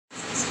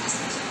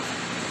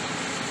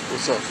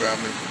What's up,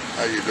 family?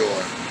 How you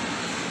doing?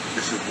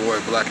 It's your boy,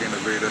 Black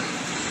Innovator.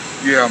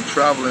 Yeah, I'm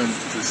traveling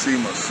to see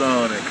my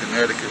son in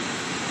Connecticut,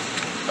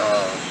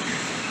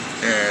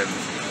 and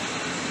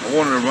I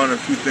wanted to run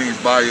a few things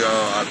by you.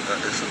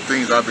 There's some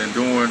things I've been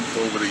doing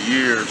over the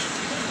years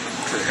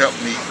to help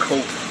me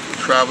cope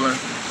with traveling.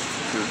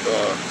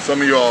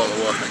 Some of y'all,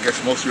 well, I guess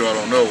most of y'all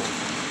don't know,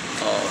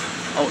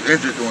 I was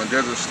injured during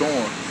Desert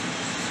Storm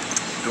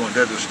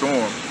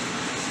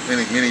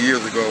many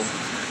years ago,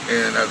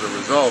 and as a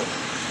result,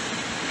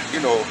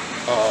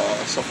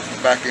 I suffered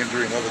from back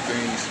injury and other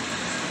things.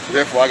 So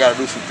therefore, I got to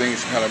do some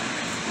things to kind of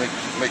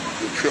make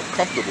the trip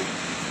comfortable.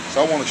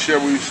 So I want to share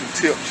with you some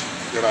tips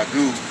that I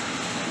do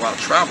while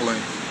traveling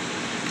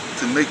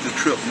to make the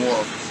trip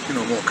more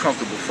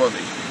comfortable for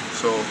me.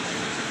 So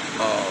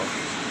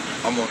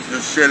I'm gonna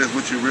just share this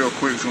with you real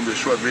quick. It's gonna be a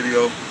short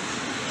video.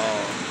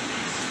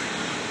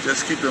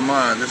 Just keep in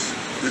mind this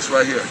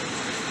right here,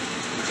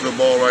 this little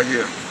ball right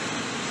here.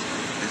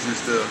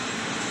 This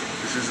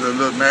is a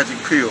little magic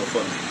pill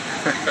for me.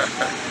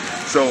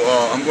 So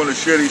I'm going to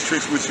share these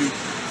tricks with you.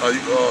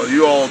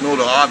 You all know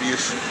the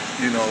obvious,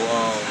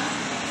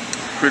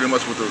 pretty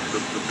much with the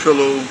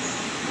pillow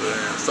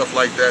and stuff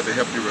like that to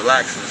help you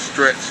relax and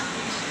stretch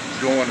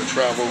during the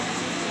travel.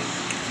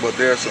 But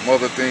there are some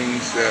other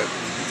things that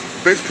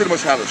basically pretty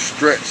much how to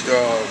stretch.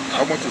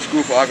 I went to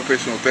school for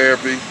occupational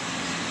therapy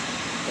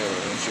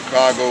in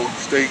Chicago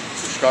State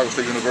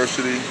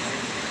University,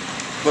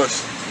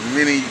 plus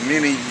many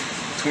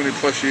 20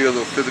 plus years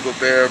of physical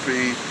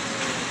therapy,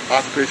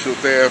 occupational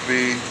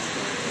therapy,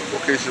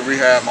 vocational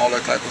rehab, and all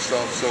that type of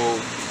stuff. So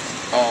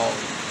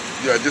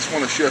yeah, I just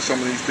want to share some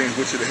of these things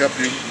with you to help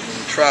you when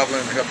you're traveling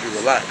and help you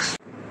relax.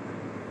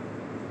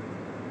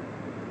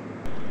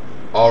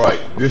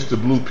 Alright, this the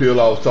blue pill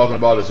I was talking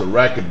about. Is a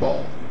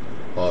racquetball.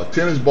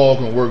 Tennis ball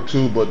can work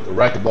too, but the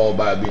racquetball,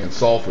 by it being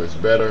softer, it's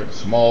better, it's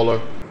smaller.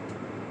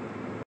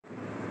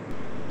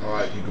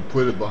 Alright, you can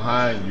put it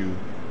behind you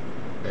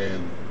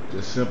and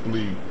just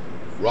simply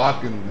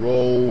rock and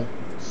roll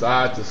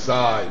side to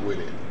side with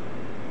it.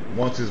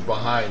 Once it's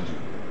behind you,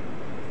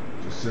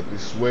 just simply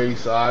sway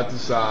side to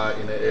side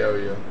in the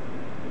area.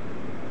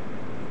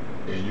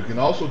 And you can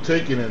also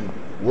take it and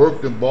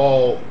work the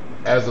ball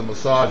as a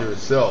massager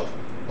itself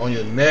on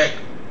your neck,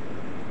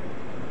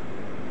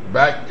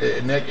 back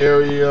neck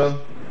area.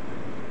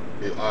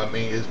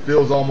 It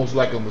feels almost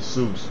like a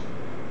masseuse.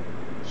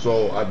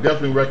 So I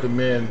definitely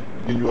recommend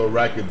getting you a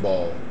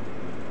racquetball.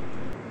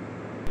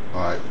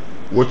 Alright,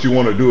 what you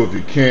want to do, if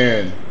you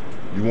can,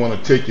 you want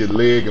to take your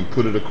leg and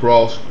put it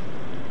across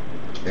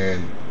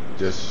and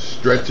just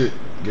stretch it.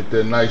 Get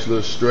that nice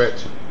little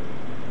stretch.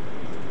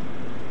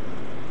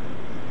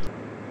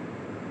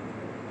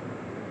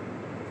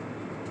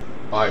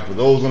 Alright, for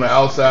those on the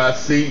outside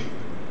seat,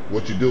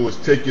 what you do is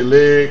take your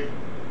leg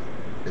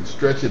and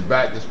stretch it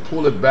back. Just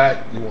pull it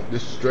back. You want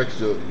this to stretch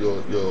your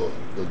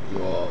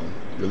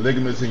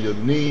ligaments in your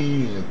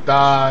knee and your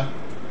thigh.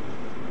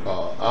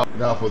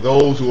 Now for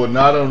those who are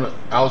not on the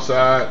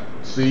outside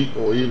seat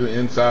or even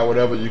inside,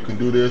 whatever, you can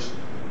do this.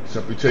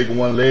 Simply take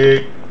one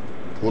leg,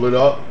 pull it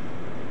up,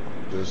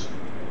 just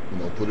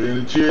put it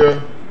in the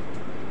chair,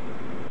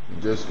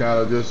 and just kind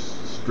of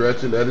just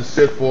stretch it, let it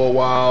sit for a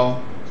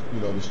while.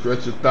 To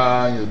stretch your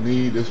thigh and your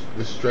knee. This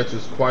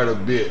stretches quite a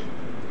bit.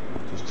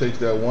 Just takes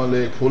that one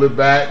leg, pull it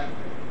back,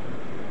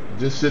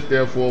 just sit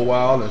there for a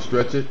while and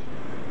stretch it.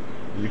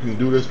 You can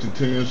do this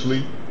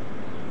continuously.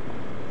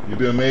 You'll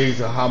be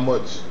amazed at how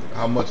much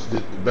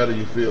better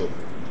you feel.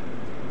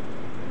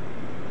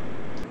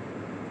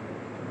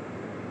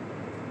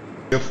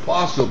 If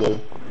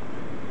possible,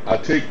 I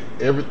take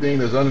everything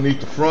that's underneath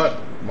the front,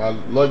 my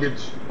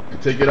luggage,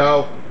 and take it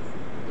out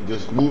and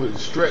just move it,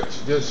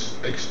 stretch,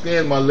 just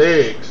extend my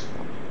legs,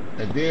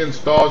 and then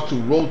start to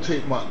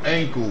rotate my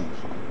ankles.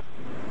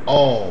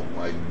 Oh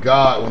my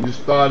God, when you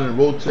start to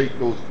rotate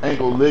those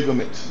ankle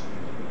ligaments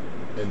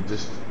and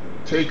just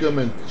take them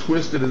and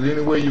twist it in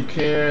any way you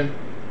can,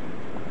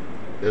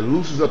 it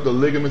loosens up the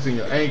ligaments in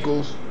your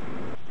ankles,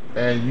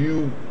 and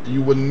you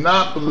would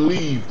not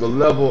believe the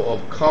level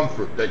of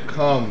comfort that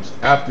comes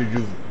after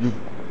you've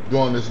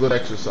done this little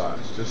exercise.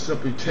 Just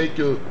simply take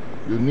your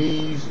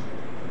knees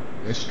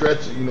and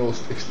stretch,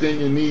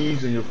 extend your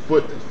knees and your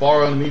foot as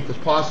far underneath as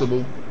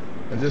possible,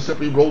 and just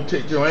simply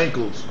rotate your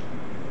ankles.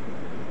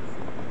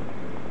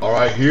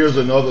 Alright, here's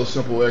another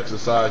simple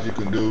exercise you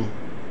can do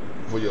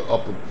for your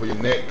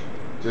neck.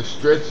 Just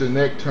stretch the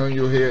neck, turn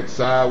your head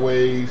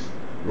sideways,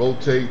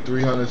 rotate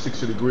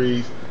 360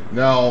 degrees.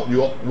 Now,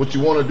 what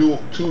you want to do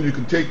too, you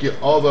can take your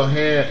other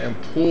hand and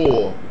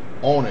pull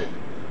on it.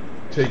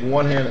 Take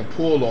one hand and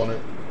pull on it.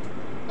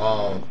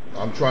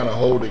 I'm trying to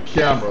hold the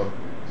camera.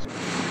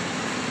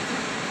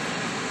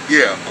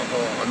 Yeah,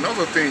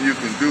 another thing you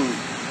can do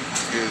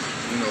is,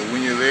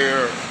 when you're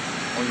there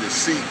on your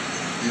seat,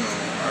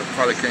 I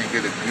probably can't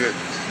get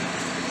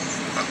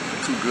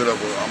too good of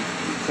a, I'm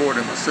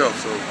recording myself,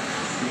 so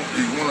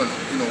you want to,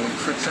 when you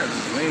fix that,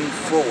 just lean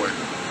forward.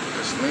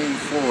 Just lean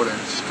forward and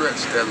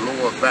stretch that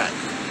lower back.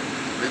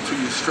 Until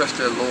you stretch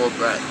that lower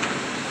back.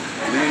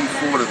 Lean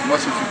forward as as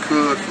much as you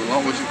could, for as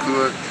long as you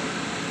could,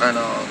 and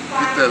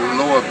get that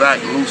lower back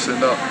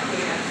loosened up,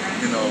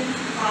 you know.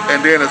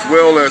 And then as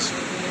well as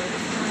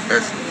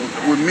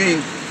with me,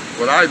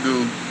 what I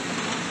do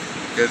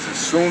is as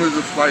soon as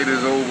the flight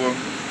is over,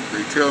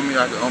 they tell me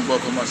I can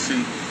unbuckle my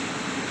seat.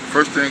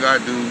 First thing I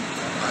do,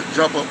 I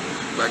jump up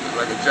like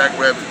a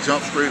jackrabbit,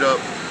 jump straight up,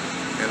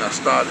 and I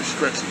started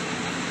stretching.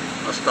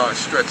 I start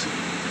stretching.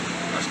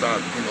 I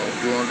start, you know,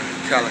 doing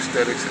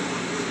calisthenics and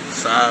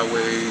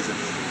sideways, and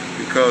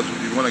because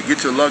you want to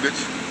get your luggage,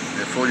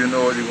 and before you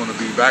know it, you're going to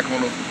be back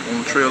on the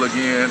trail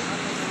again,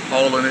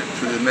 hauling it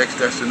to your next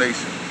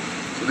destination.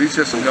 So these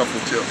are just some helpful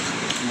tips.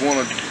 You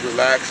want to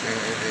relax and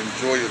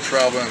enjoy your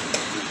travel.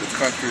 The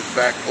country is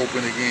back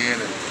open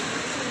again, and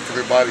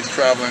everybody's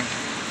traveling.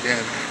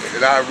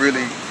 And I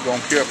really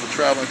don't care for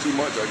traveling too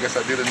much. I guess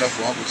I did enough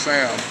for Uncle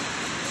Sam,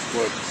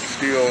 but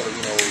still,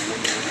 you know, when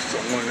it's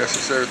one of the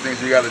necessary things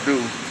you got to do,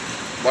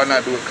 why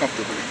not do it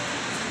comfortably?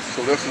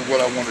 So this is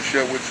what I want to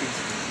share with you.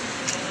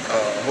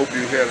 I hope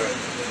you had a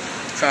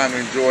time to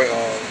enjoy.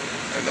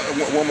 And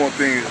one more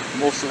thing,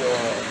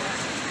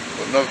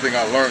 another thing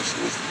I learned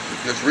was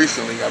just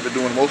recently. I've been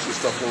doing most of the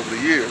stuff over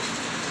the years,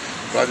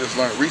 but I just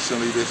learned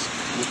recently this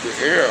with the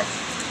air,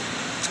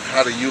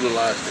 how to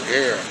utilize the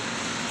air,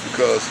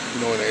 because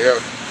you know in the air,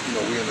 you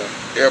know we're in the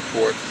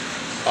airport.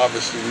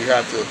 Obviously, we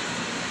have to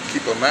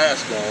keep a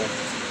mask on,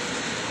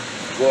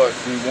 but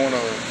we want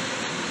to.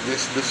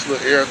 This little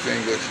air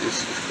thing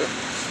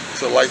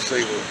it's a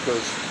lifesaver,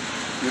 because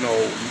you know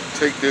you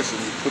take this and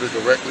you put it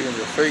directly in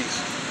your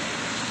face,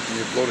 and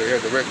you blow the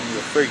air directly in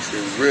your face. It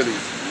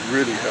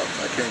really helps.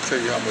 I can't tell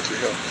you how much it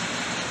helps.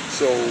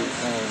 So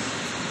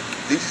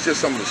these are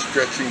just some of the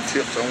stretching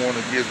tips I want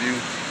to give you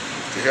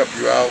to help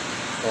you out.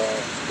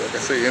 Like I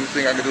say,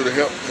 anything I can do to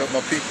help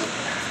my people,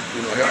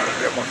 you know,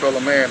 help my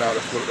fellow man out.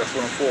 That's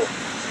what I'm for.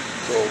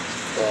 So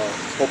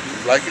hope you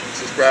like it,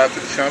 subscribe to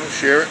the channel,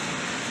 share it,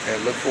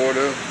 and look forward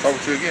to talking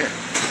to you again.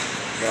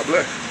 God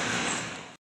bless.